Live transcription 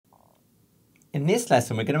In this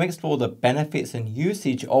lesson, we're going to explore the benefits and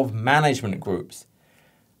usage of management groups.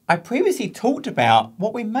 I previously talked about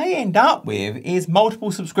what we may end up with is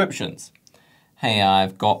multiple subscriptions. Hey,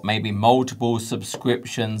 I've got maybe multiple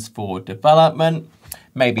subscriptions for development,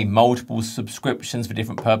 maybe multiple subscriptions for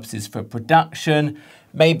different purposes for production.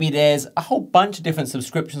 Maybe there's a whole bunch of different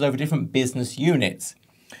subscriptions over different business units.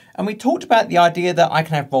 And we talked about the idea that I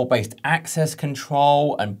can have role-based access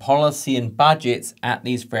control and policy and budgets at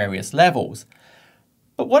these various levels.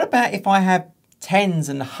 But what about if I have tens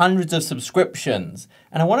and hundreds of subscriptions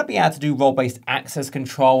and I want to be able to do role-based access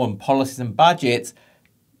control and policies and budgets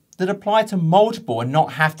that apply to multiple and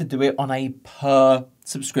not have to do it on a per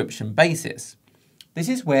subscription basis? This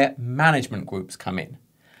is where management groups come in.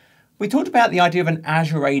 We talked about the idea of an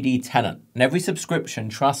Azure AD tenant, and every subscription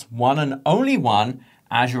trusts one and only one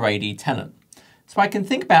Azure AD tenant. So I can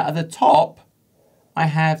think about at the top, I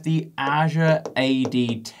have the Azure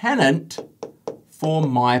AD tenant for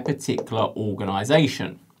my particular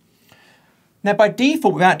organization. Now by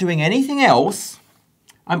default, without doing anything else,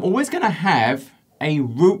 I'm always going to have a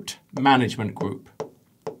root management group.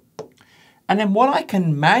 And then what I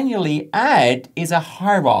can manually add is a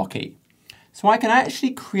hierarchy. So I can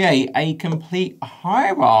actually create a complete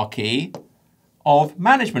hierarchy of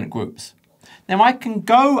management groups. Now I can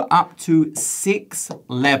go up to 6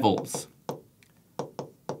 levels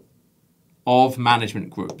of management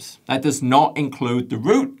groups. That does not include the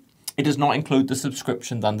root. It does not include the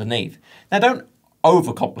subscriptions underneath. Now don't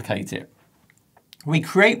overcomplicate it. We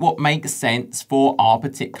create what makes sense for our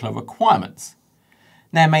particular requirements.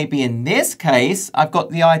 Now maybe in this case, I've got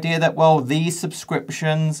the idea that, well, these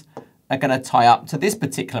subscriptions are going to tie up to this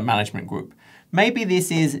particular management group. Maybe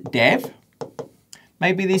this is dev.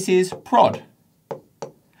 Maybe this is prod.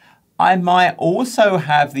 I might also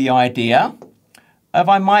have the idea of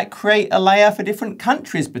I might create a layer for different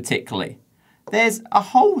countries particularly. There's a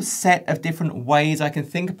whole set of different ways I can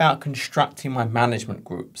think about constructing my management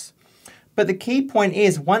groups. But the key point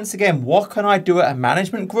is, once again, what can I do at a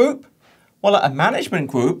management group? Well, at a management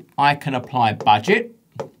group, I can apply budget.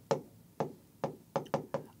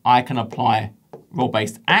 I can apply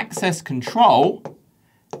role-based access control,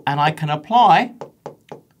 and I can apply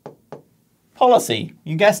policy.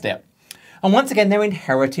 You guessed it. And once again, they're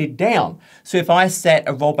inherited down. So if I set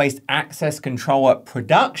a role-based access control at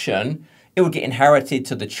production, it would get inherited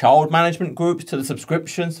to the child management groups, to the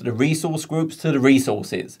subscriptions, to the resource groups, to the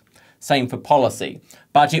resources. Same for policy.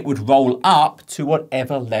 Budget would roll up to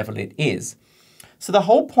whatever level it is. So the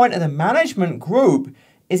whole point of the management group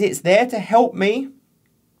is it's there to help me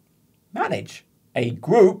manage a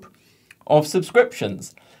group of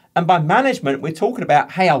subscriptions. And by management, we're talking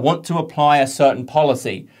about, hey, I want to apply a certain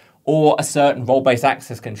policy or a certain role-based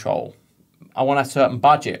access control. I want a certain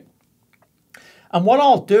budget. And what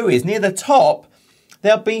I'll do is near the top,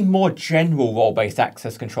 there'll be more general role-based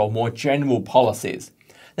access control, more general policies.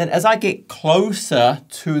 Then as I get closer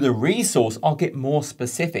to the resource, I'll get more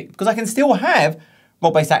specific because I can still have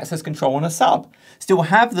role-based access control on a sub, still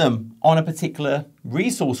have them on a particular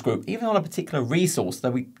resource group, even on a particular resource,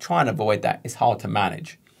 though we try and avoid that. It's hard to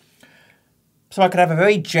manage. So I could have a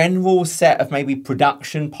very general set of maybe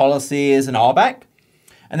production policies and RBAC.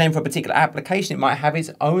 And then for a particular application, it might have its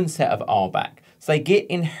own set of RBAC. So they get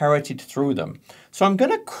inherited through them. So I'm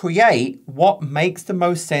going to create what makes the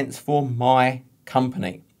most sense for my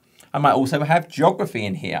company. I might also have geography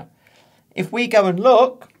in here. If we go and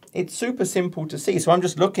look, it's super simple to see. So I'm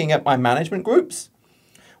just looking at my management groups.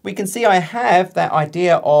 We can see I have that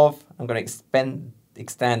idea of, I'm going to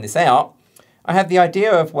extend this out. I have the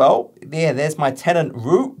idea of, well, there's my tenant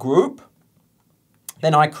root group.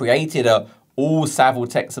 Then I created a all Savile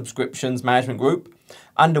Tech subscriptions management group,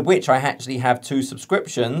 under which I actually have 2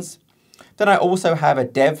 subscriptions. Then I also have a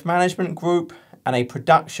dev management group and a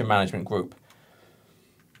production management group.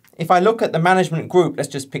 If I look at the management group, let's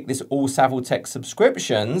just pick this all Savile Tech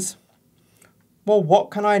subscriptions. Well,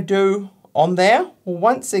 what can I do on there? Well,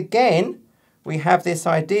 once again, we have this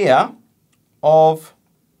idea of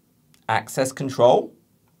access control.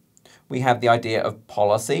 We have the idea of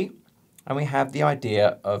policy, and we have the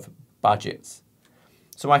idea of budgets.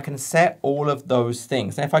 So I can set all of those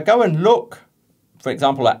things. Now, if I go and look, for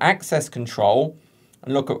example, at access control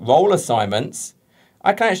and look at role assignments,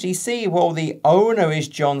 I can actually see, well, the owner is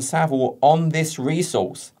John Savile on this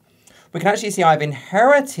resource. We can actually see I've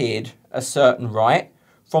inherited a certain right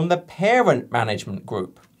from the parent management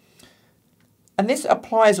group. And this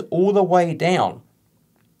applies all the way down.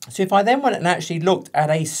 So if I then went and actually looked at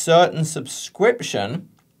a certain subscription,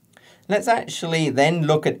 let's actually then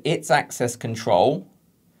look at its access control.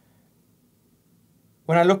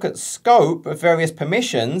 When I look at scope of various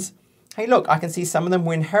permissions, hey look, I can see some of them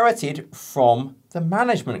were inherited from the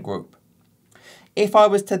management group. If I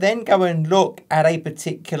was to then go and look at a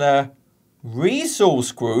particular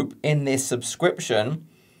resource group in this subscription,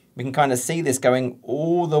 we can kind of see this going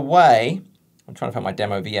all the way. I'm trying to find my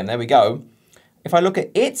demo VM, there we go. If I look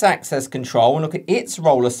at its access control and look at its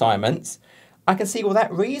role assignments, I can see, well,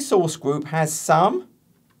 that resource group has some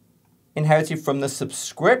inherited from the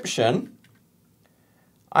subscription.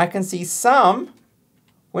 I can see some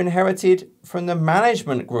were inherited from the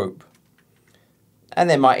management group. And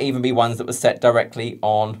there might even be ones that were set directly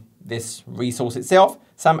on this resource itself,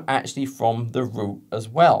 some actually from the root as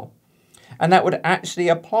well. And that would actually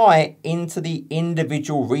apply into the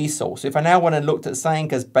individual resource. If I now want to look at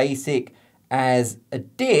something as basic as a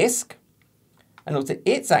disk and looked at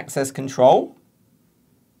its access control,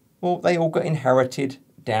 well, they all got inherited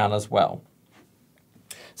down as well.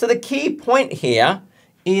 So the key point here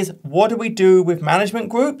is, what do we do with management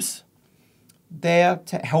groups? They're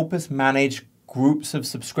to help us manage groups of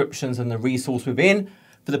subscriptions and the resource within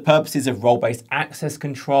for the purposes of role-based access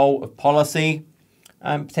control, of policy,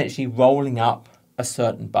 and potentially rolling up a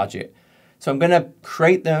certain budget. So I'm going to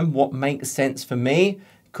create them what makes sense for me.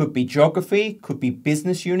 Could be geography, could be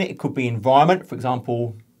business unit, it could be environment, for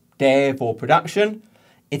example, dev or production.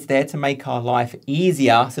 It's there to make our life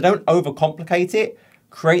easier, so don't overcomplicate it.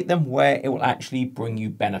 Create them where it will actually bring you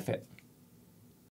benefit.